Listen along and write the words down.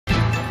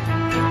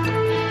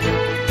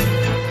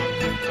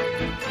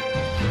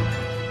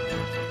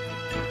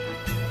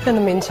In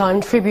the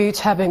meantime, tributes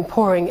have been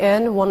pouring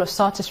in. One of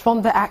such is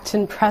from the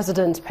acting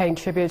president, paying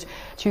tribute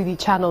to the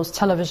channel's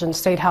television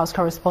State House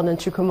correspondent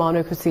Chukwuma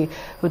Onokusi,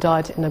 who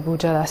died in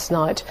Abuja last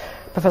night.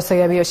 Professor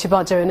Yemi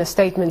Osinbajo, in a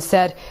statement,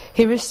 said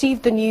he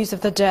received the news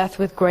of the death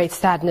with great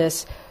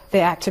sadness. The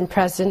acting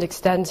president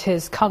extends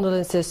his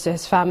condolences to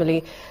his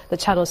family, the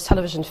channel's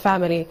television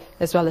family,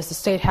 as well as the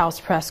State House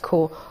press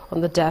corps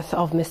on the death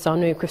of Mr.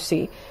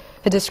 Onokusi.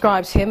 He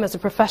describes him as a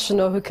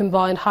professional who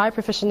combined high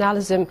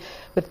professionalism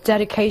with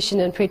dedication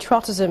and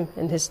patriotism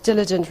in his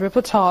diligent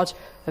reportage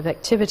of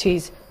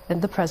activities in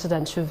the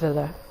presidential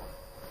villa.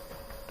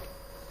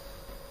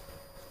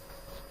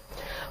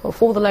 Well,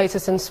 for the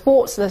latest in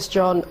sports, let's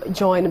join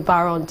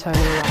Baron Tony.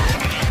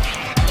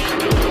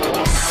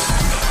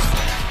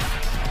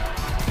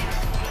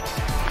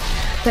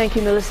 Thank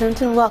you,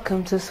 Millicent, and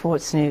welcome to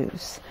Sports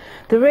News.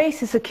 The race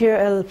to secure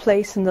a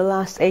place in the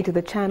last 8 of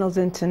the Channel's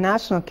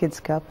International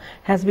Kids Cup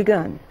has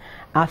begun.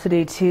 After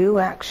day 2,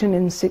 action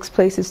in 6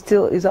 places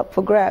still is up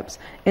for grabs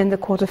in the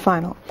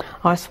quarterfinal.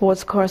 Our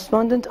sports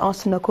correspondent,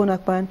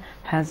 Osinbajo,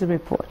 has a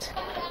report.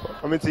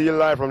 Coming to you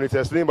live from the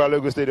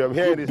Osinbajo Stadium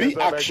here. Group B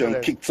action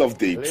kicked off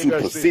day 2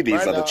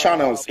 proceedings at the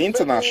Channel's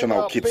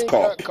International Kids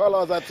Cup.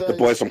 The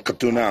boys from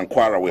Kaduna and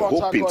Kwara were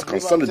hoping to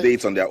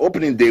consolidate on their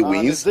opening day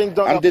wins, and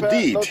they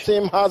did. The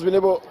team has been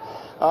able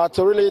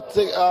to really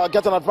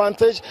get an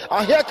advantage.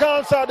 And here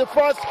comes the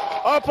first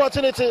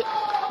opportunity,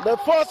 the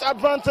first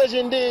advantage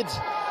indeed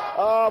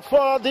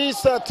for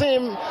this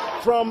team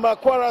from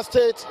Kwara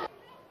State.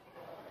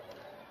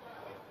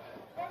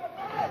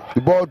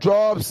 The ball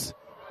drops.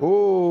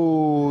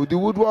 Oh, the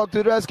woodwork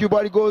to the rescue,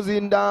 but it goes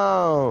in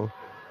down.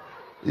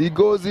 It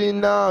goes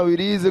in now. It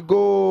is a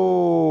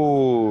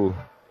goal.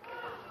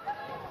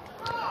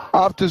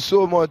 After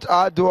so much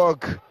hard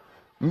work,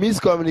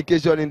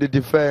 miscommunication in the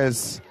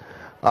defense,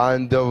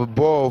 and the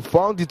ball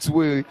found its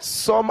way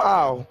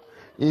somehow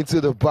into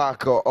the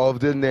back of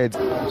the net.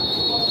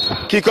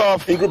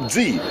 Kickoff. In Group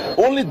D,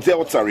 only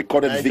Delta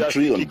recorded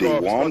victory on day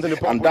 1,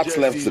 and that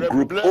left the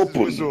group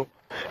open.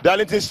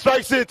 Darlington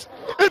strikes it.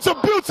 It's a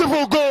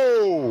beautiful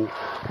goal.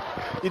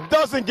 It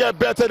doesn't get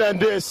better than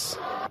this.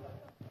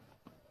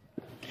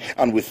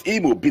 And with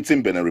Imo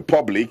beating Benin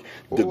Republic,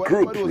 the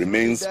group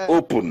remains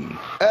open.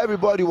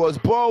 Everybody was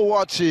ball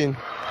watching.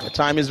 The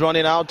time is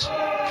running out.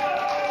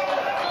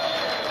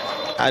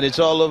 And it's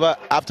all over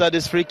after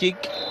this free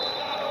kick.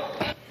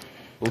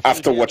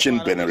 After watching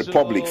Benin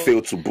Republic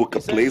fail to book a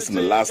place in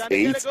the last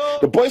 8,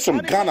 the boys from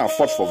Ghana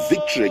fought for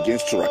victory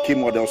against Turaki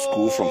Model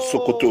School from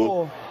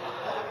Sokoto.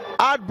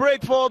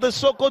 Outbreak for the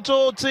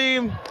Sokoto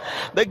team.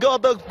 They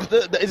got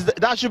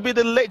that should be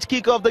the late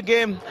kick of the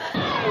game.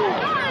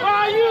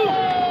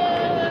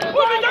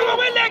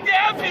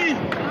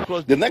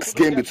 The next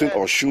game between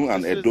Osun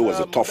and Edo was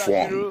a tough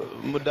one.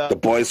 The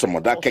boys from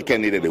Modakeke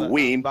needed a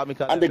win,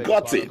 and they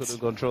got it.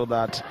 Control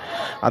that.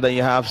 And then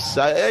you have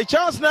a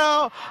chance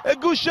now. A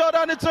good shot,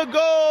 and it's a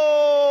goal.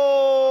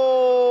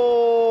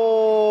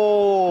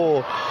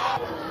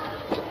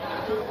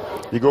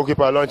 The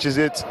goalkeeper launches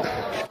it.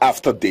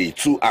 After day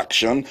 2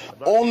 action,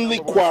 only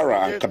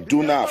Kwara and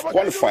Kaduna have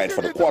qualified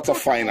for the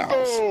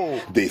quarterfinals.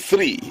 Day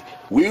 3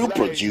 will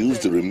produce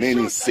the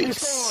remaining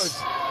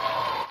 6.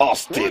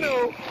 Austin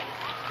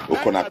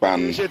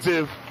Okonakpan,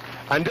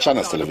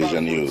 Channels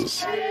Television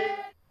News.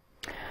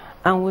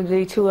 And with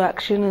day 2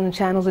 action in the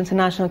Channel's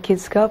International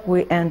Kids Cup,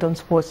 we end on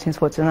Sports News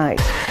for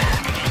tonight.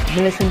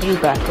 Millicent will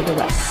be back for the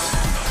rest.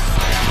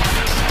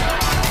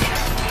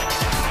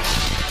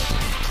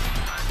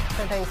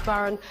 Thanks,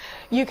 Baron.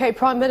 UK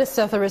Prime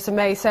Minister Theresa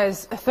May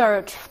says the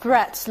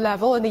threat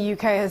level in the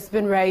UK has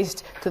been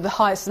raised to the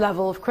highest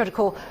level of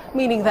critical,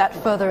 meaning that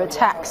further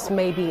attacks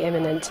may be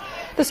imminent.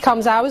 This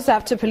comes hours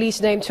after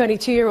police named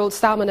 22-year-old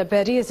Salman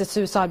Abedi as the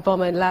suicide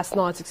bomber in last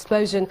night's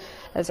explosion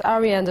at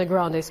Ariana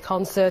Grande's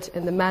concert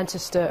in the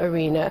Manchester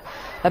Arena.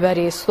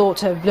 Abedi is thought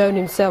to have blown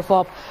himself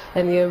up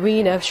in the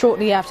arena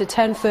shortly after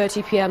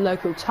 10:30 p.m.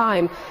 local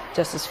time,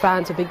 just as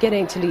fans are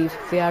beginning to leave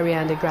the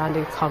Ariana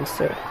Grande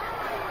concert.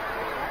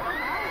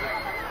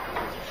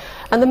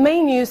 And the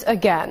main news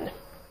again.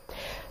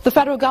 The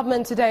federal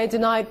government today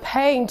denied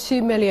paying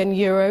 €2 million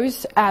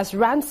as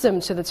ransom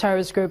to the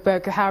terrorist group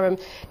Boko Haram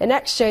in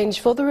exchange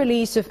for the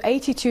release of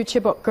 82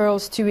 Chibok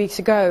girls 2 weeks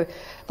ago.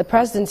 The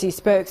presidency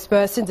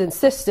spokesperson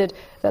insisted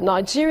that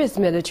Nigeria's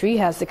military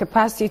has the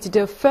capacity to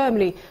deal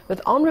firmly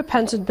with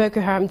unrepentant Boko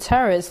Haram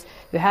terrorists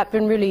who had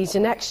been released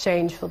in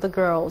exchange for the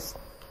girls.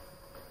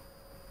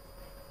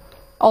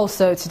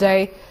 Also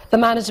today, the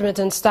management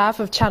and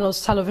staff of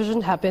Channels Television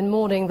have been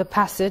mourning the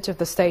passage of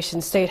the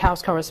station's State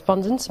House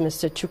correspondent,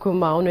 Mr.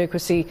 Chukwuma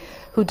Onokusi,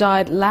 who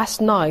died last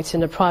night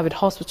in a private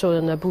hospital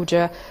in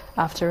Abuja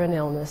after an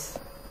illness.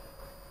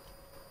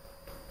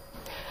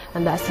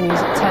 And that's the news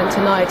at 10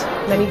 tonight.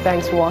 Many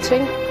thanks for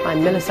watching.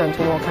 I'm Millicent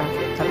Walker.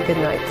 Have a good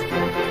night.